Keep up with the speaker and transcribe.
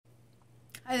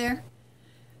Hi there.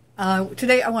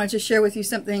 Today I wanted to share with you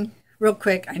something real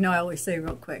quick. I know I always say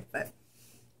real quick, but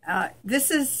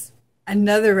this is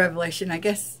another revelation. I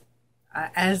guess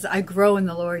as I grow in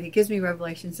the Lord, He gives me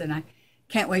revelations, and I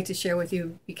can't wait to share with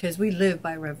you because we live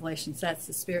by revelations. That's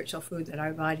the spiritual food that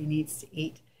our body needs to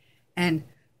eat. And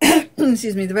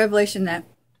excuse me, the revelation that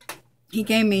He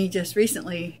gave me just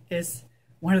recently is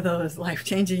one of those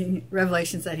life-changing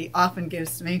revelations that He often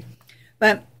gives to me.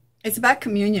 But it's about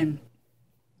communion.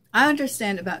 I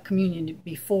understand about communion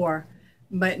before,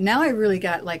 but now I really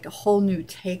got like a whole new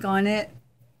take on it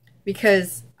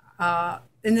because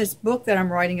in this book that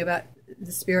I'm writing about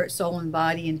the spirit, soul, and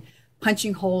body and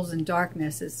punching holes in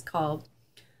darkness, it's called,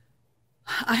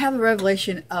 I have a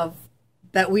revelation of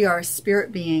that we are a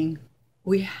spirit being.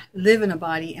 We live in a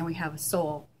body and we have a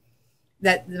soul.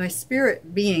 That my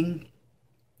spirit being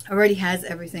already has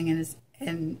everything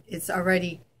and it's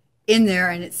already in there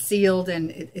and it's sealed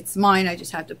and it's mine. I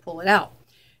just have to pull it out.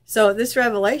 So this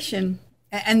revelation,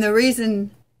 and the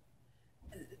reason,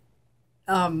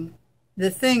 the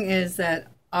thing is that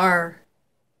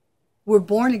we're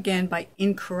born again by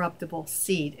incorruptible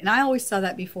seed. And I always saw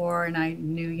that before and I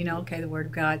knew, okay, the Word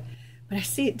of God, but I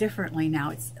see it differently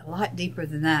now. It's a lot deeper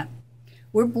than that.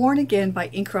 We're born again by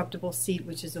incorruptible seed,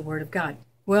 which is the Word of God.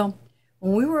 Well,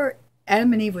 when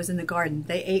Adam and Eve was in the garden,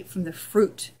 they ate from the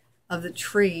fruit of the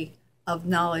tree of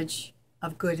knowledge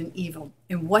of good and evil.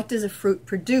 And what does a fruit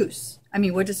produce?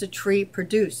 What does a tree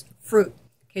produce? Fruit.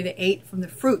 Okay, they ate from the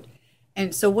fruit.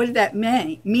 And so what did that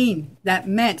mean? That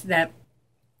meant that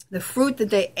the fruit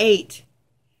that they ate,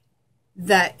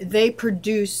 that they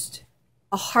produced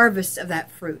a harvest of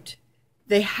that fruit.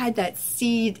 They had that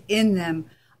seed in them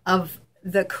of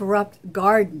the corrupt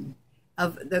garden,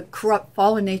 of the corrupt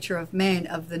fallen nature of man,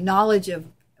 of the knowledge of,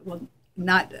 well,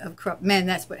 not of corrupt men,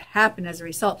 that's what happened as a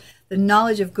result. The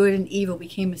knowledge of good and evil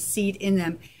became a seed in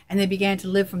them, and they began to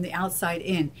live from the outside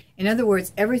in. In other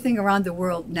words, everything around the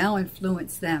world now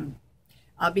influenced them,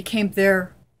 became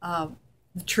their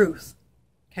truth,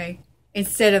 okay?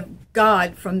 Instead of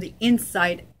God from the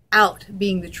inside out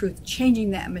being the truth,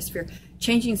 changing the atmosphere,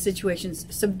 changing situations,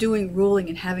 subduing, ruling,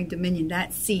 and having dominion,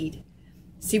 that seed.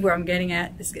 See where I'm getting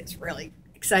at? This gets really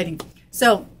exciting.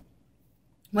 So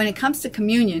when it comes to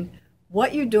communion,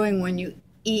 what you're doing when you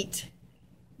eat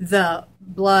the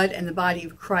blood and the body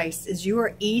of Christ is you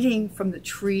are eating from the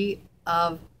tree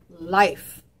of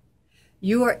life.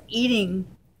 You are eating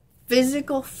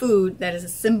physical food that is a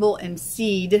symbol and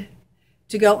seed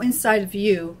to go inside of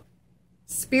you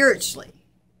spiritually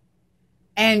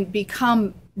and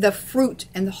become the fruit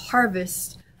and the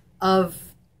harvest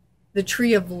of the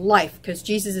tree of life, because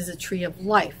Jesus is a tree of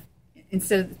life.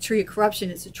 Instead of the tree of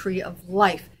corruption, it's a tree of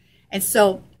life. And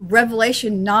so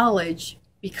revelation knowledge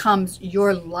becomes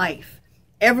your life.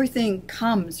 Everything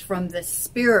comes from the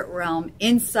spirit realm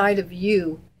inside of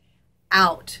you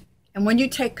out. And when you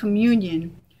take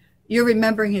communion, you're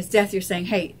remembering His death. You're saying,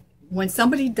 hey, when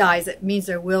somebody dies, it means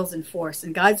their will's enforced.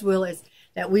 And God's will is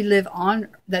that we live on,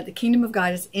 that the kingdom of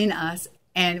God is in us,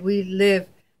 and we live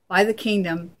by the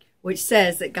kingdom, which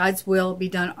says that God's will be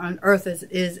done on earth as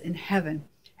it is in heaven.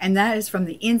 And that is from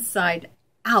the inside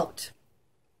out.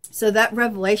 So that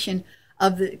revelation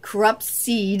of the corrupt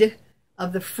seed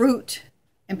of the fruit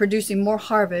and producing more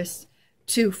harvest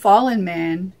to fallen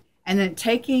man, and then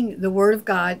taking the Word of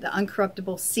God, the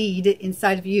uncorruptible seed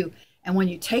inside of you. And when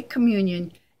you take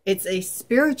communion, it's a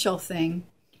spiritual thing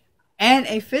and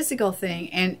a physical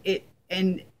thing.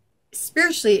 And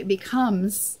spiritually it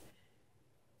becomes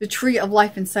the tree of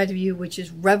life inside of you, which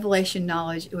is revelation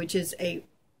knowledge, which is a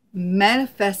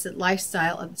manifested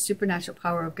lifestyle of the supernatural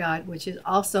power of God, which is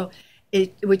also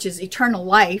which is eternal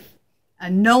life,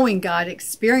 knowing God,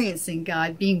 experiencing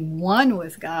God, being one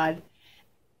with God.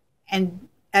 And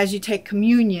as you take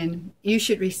communion, you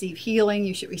should receive healing,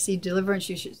 you should receive deliverance,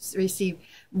 you should receive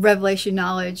revelation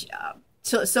knowledge,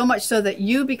 so much so that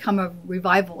you become a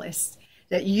revivalist,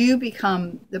 that you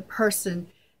become the person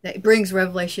that brings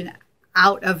revelation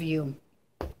out of you.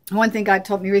 One thing God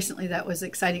told me recently that was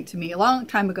exciting to me, a long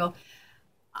time ago,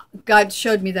 God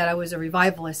showed me that I was a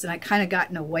revivalist, and I kind of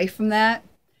gotten away from that.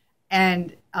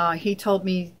 And He told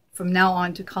me from now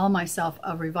on to call myself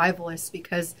a revivalist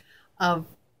because of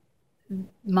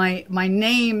my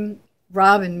name.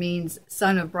 Robin means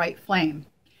son of bright flame.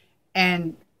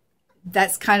 And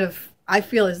that's kind of, I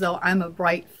feel as though I'm a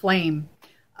bright flame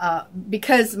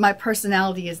because my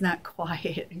personality is not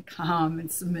quiet and calm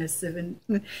and submissive. And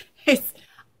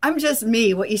I'm just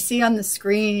me. What you see on the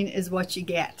screen is what you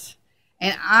get.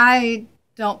 And I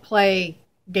don't play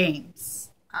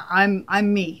games. I'm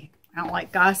me. I don't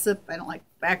like gossip. I don't like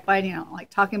backbiting. I don't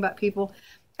like talking about people.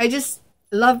 I just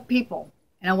love people.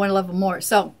 and I want to love him more.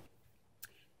 So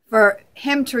for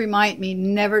him to remind me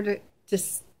never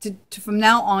to from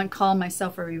now on call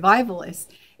myself a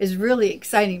revivalist is really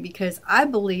exciting, because I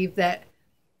believe that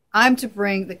I'm to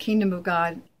bring the kingdom of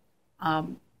God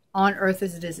on earth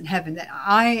as it is in heaven. That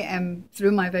I am,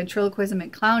 through my ventriloquism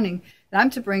and clowning, that I'm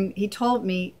to bring, he told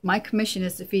me my commission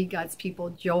is to feed God's people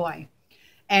joy.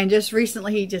 And just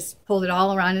recently he just pulled it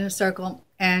all around in a circle.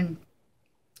 And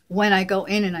when I go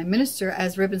in and I minister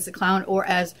as Ribbons the Clown or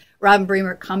as Robin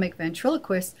Bremer, comic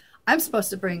ventriloquist, I'm supposed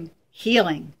to bring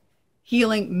healing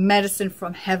medicine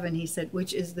from heaven, he said,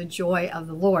 which is the joy of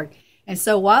the Lord. And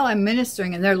so while I'm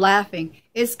ministering and they're laughing,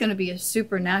 it's going to be a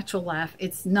supernatural laugh.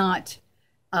 It's not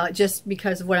just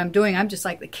because of what I'm doing. I'm just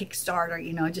like the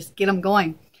Kickstarter, just get them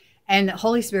going. And the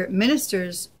Holy Spirit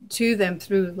ministers to them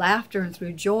through laughter and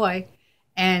through joy.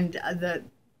 And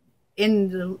in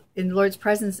the Lord's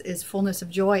presence is fullness of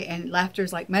joy, and laughter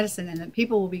is like medicine. And then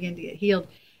people will begin to get healed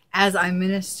as I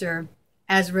minister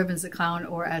as Ribbons the Clown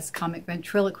or as comic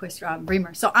ventriloquist Robin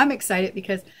Bremer. So I'm excited,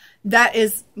 because that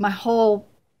is my whole,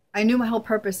 I knew my whole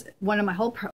purpose. One of my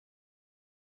whole